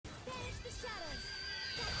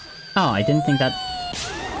Oh, I didn't think that...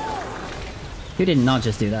 You did not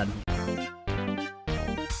just do that.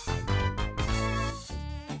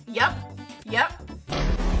 Yep. Yep.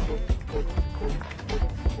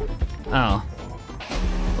 Oh.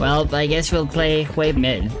 Well, I guess we'll play Hwei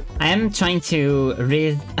mid. I am trying to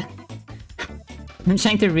I'm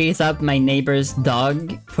trying to raise up my neighbor's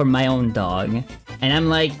dog for my own dog. And I'm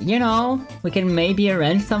like, you know, we can maybe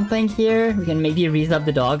arrange something here. We can maybe raise up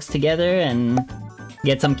the dogs together and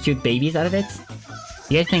get some cute babies out of it.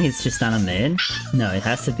 You guys think it's just on a mid? No, it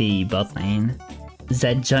has to be bot lane.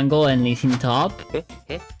 Zed jungle and Lee Sin top.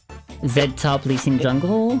 Zed top, Lee Sin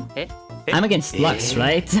jungle. I'm against Lux,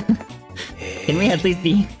 right? Can we at least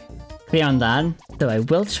be clear on that? So I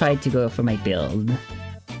will try to go for my build.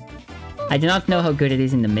 I do not know how good it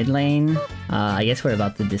is in the mid lane. I guess we're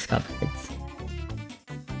about to discover it.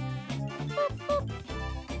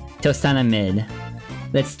 Tristana mid.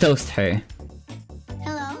 Let's toast her.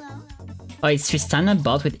 Hello. Oh, it's Tristana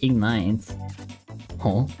bot with Ignite.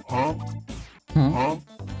 Huh? Huh?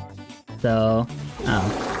 So...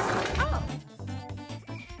 oh.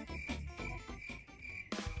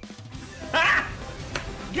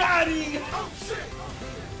 Got him! Oh shit!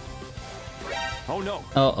 Oh no!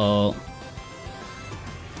 Uh-oh.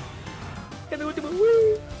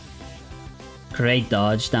 Great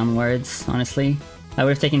dodge downwards, honestly. I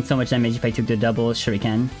would have taken so much damage if I took the double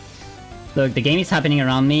shuriken. Look, the game is happening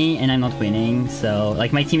around me and I'm not winning, so...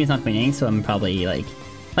 Like, my team is not winning, so I'm probably like...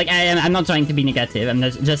 Like, I'm not trying to be negative, I'm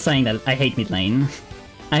just saying that I hate mid lane.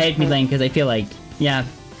 I hate mid lane because I feel like, yeah,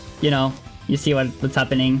 you know, you see what's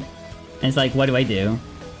happening. And it's like, what do I do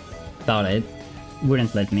about it?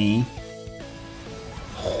 Wouldn't let me.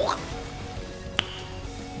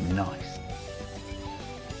 Nice.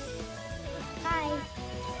 Hi.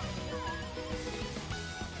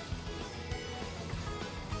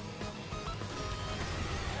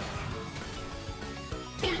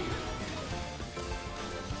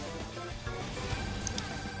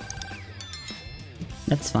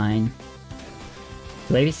 That's fine.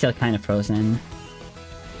 The wave's still kind of frozen.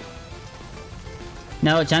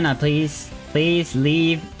 No, Janna, please. Please,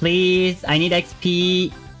 leave. Please, I need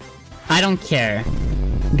XP. I don't care.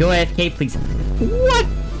 Go AFK, please. What?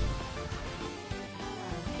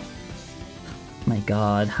 My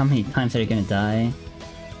god, how many times are you gonna die?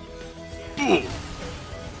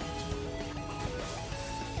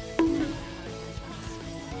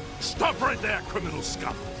 Stop right there, criminal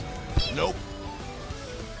scum! Nope.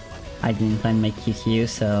 I didn't plan my QQ,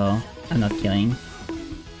 so I'm not killing.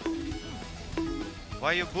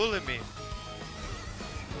 Why you bullying me?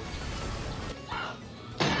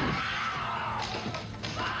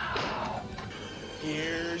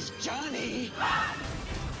 Here's Johnny!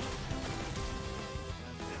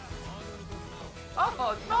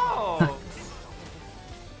 Oh no!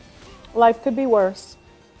 Life could be worse.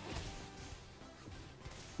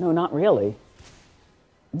 No, not really.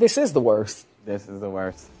 This is the worst. This is the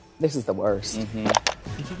worst. This is the worst.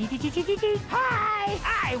 Hi!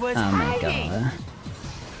 I was Oh my hiding! god.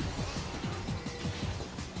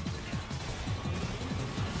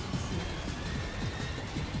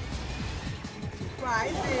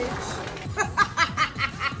 Right, bitch.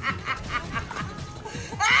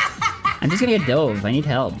 I'm just gonna get dove, I need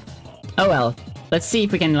help. Oh well, let's see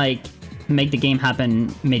if we can like make the game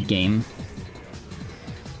happen mid-game.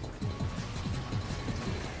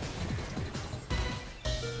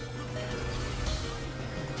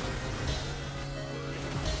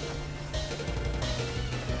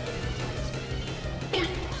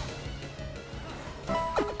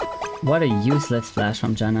 What a useless flash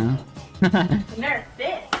from Janna. Nerf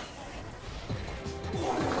this.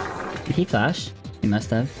 Did he flash? He must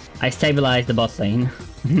have. I stabilized the bot lane.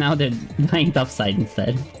 Now they're dying top side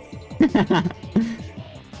instead.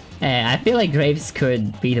 I feel like Graves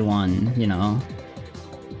could be the one, you know.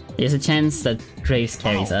 There's a chance that Graves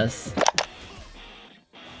carries us.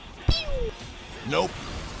 Nope.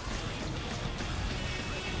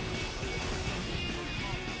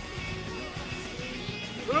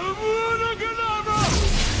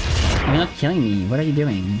 You're not killing me. What are you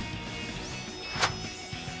doing?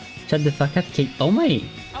 Shut the fuck up, Kate. Oh my!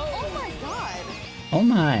 Oh my god! Oh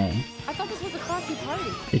my! I thought this was a classy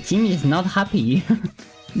party. The team is not happy.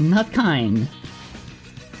 Not kind.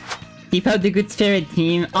 Keep out the good spirit,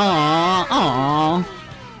 team. Aww, aww.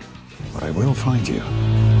 But I will find you.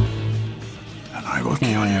 And I will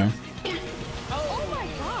kill you. Oh my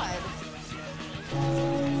god!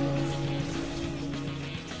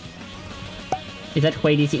 Is that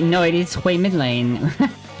Hwei.exe? No, it is Hwei mid lane.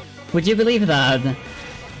 Would you believe that?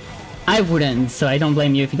 I wouldn't, so I don't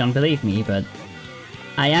blame you if you don't believe me, but...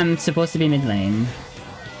 I am supposed to be mid lane.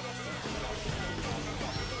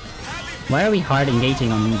 Why are we hard engaging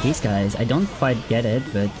on these guys? I don't quite get it,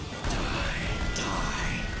 but...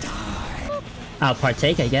 I'll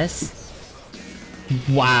partake, I guess.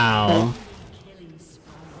 Wow.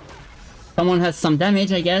 Someone has some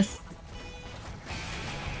damage, I guess.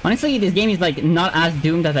 Honestly, this game is like not as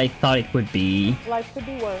doomed as I thought it would be. Life could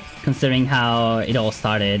be worse. Considering how it all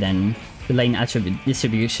started and the lane attribute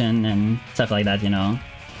distribution and stuff like that, you know.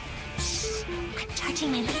 I'm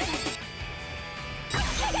charging my laser.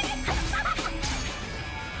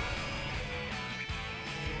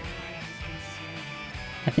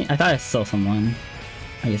 I thought I saw someone.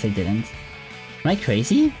 I guess I didn't. Am I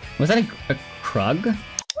crazy? Was that a Krug? Wait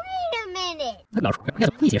a minute.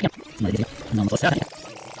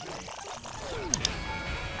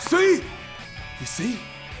 See? You see?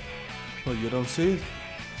 Well, you don't see it?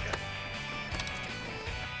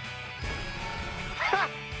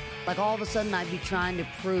 Like all of a sudden I'd be trying to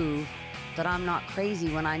prove that I'm not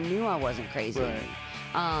crazy when I knew I wasn't crazy.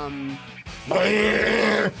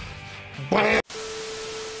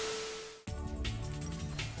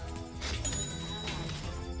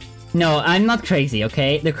 No, I'm not crazy,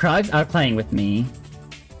 okay? The Krugs are playing with me.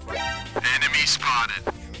 Enemy spotted.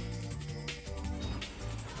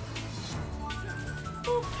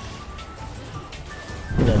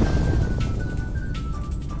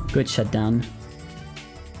 Good shutdown.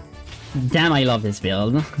 Damn, I love this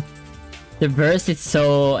build. The burst is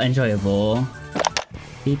so enjoyable.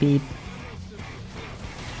 Beep beep.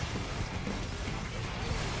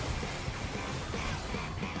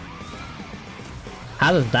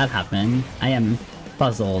 How does that happen? I am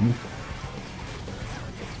puzzled.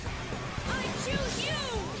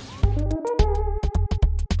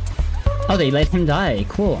 Oh, they let him die.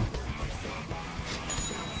 Cool.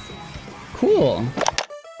 Cool.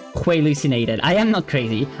 Hwei hallucinated. I am not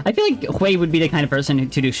crazy. I feel like Hwei would be the kind of person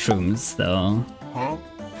to do shrooms, though. Huh?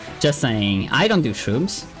 Just saying. I don't do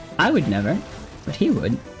shrooms. I would never. But he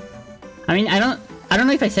would. I mean, I don't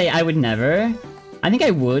know if I say I would never. I think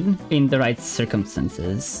I would, in the right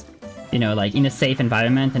circumstances. You know, like in a safe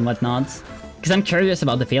environment and whatnot. Because I'm curious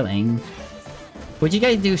about the feeling. Would you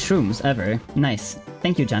guys do shrooms, ever? Nice.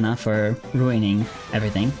 Thank you, Jana, for ruining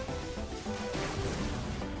everything.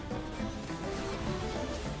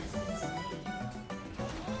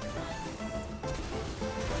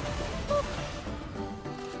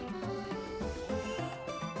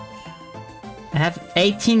 I have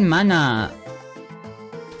 18 mana!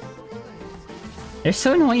 They're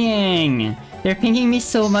so annoying! They're pinging me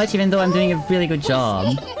so much even though I'm doing a really good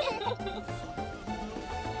job.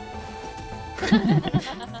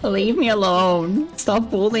 Leave me alone! Stop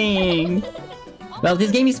bullying! Well,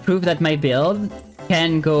 this game is proof that my build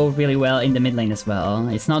can go really well in the mid lane as well.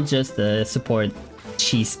 It's not just the support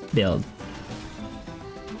cheese build.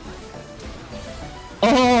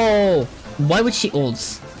 Oh! Why would she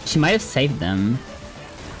ults? She might have saved them.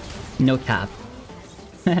 No cap.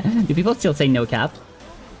 Do people still say no cap?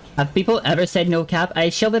 Have people ever said no cap? I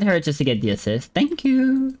shielded her just to get the assist. Thank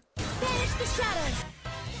you!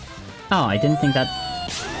 Oh, I didn't think that...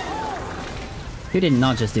 Who did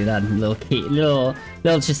not just do that, little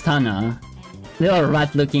Chistana? Little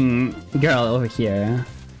rat-looking girl over here.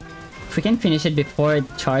 If we can finish it before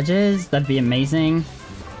it charges, that'd be amazing.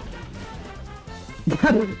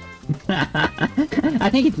 I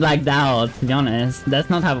think it lagged out, to be honest. That's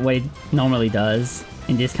not how it normally does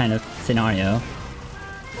in this kind of scenario.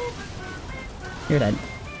 You're dead.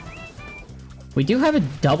 We do have a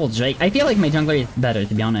double Drake. I feel like my jungler is better,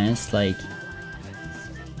 to be honest. Like...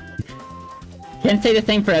 Can't say the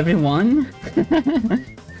same for everyone.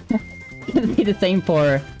 Can't say the same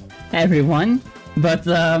for everyone. But,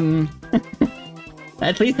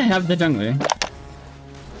 at least I have the jungler.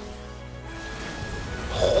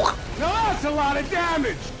 Now that's a lot of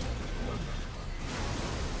damage!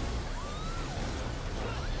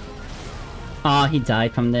 Aw, he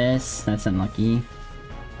died from this. That's unlucky.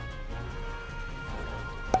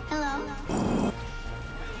 Hello.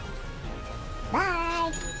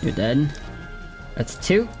 Bye. You're dead. That's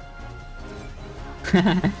 2.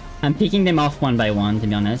 I'm picking them off one by one, to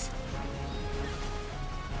be honest.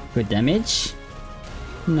 Good damage.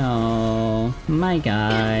 No, my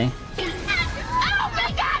guy. Oh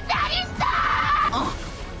my god, Daddy, stop!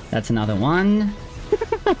 That's another one.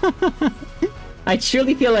 I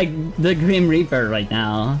truly feel like the Grim Reaper right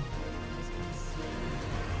now.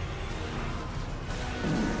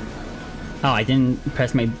 Oh, I didn't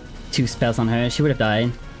press my 2 spells on her. She would have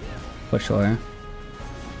died. For sure.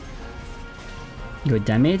 Good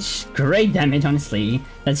damage. Great damage, honestly.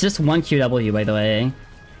 That's just 1 QW, by the way.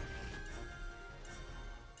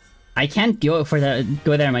 I can't go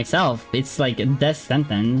there myself. It's like a death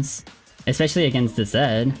sentence. Especially against the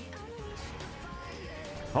Zed.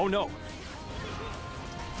 Oh no.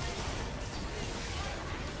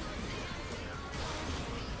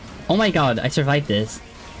 Oh my god, I survived this.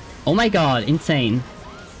 Oh my god, insane.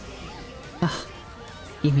 Ah,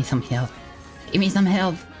 give me some health. Give me some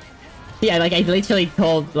health. Yeah, like I literally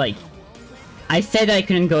told, like, I said I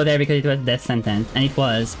couldn't go there because it was death sentence, and it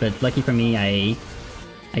was, but lucky for me, I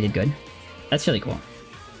did good. That's really cool.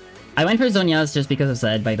 I went for Zhonya's just because of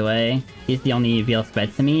Zed, by the way. He's the only real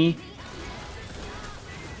threat to me.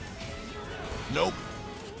 Nope.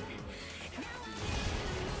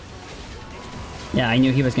 Yeah, I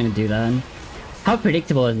knew he was gonna do that. How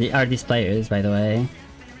predictable are these players, by the way?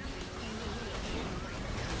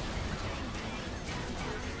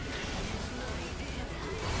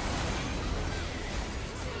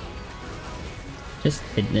 Just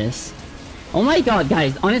did this. Oh my god,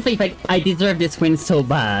 guys, honestly, if I deserve this win so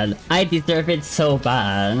bad. I deserve it so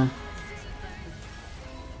bad.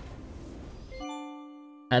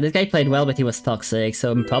 This guy played well, but he was toxic,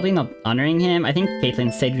 so I'm probably not honoring him. I think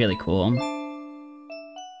Caitlyn stayed really cool.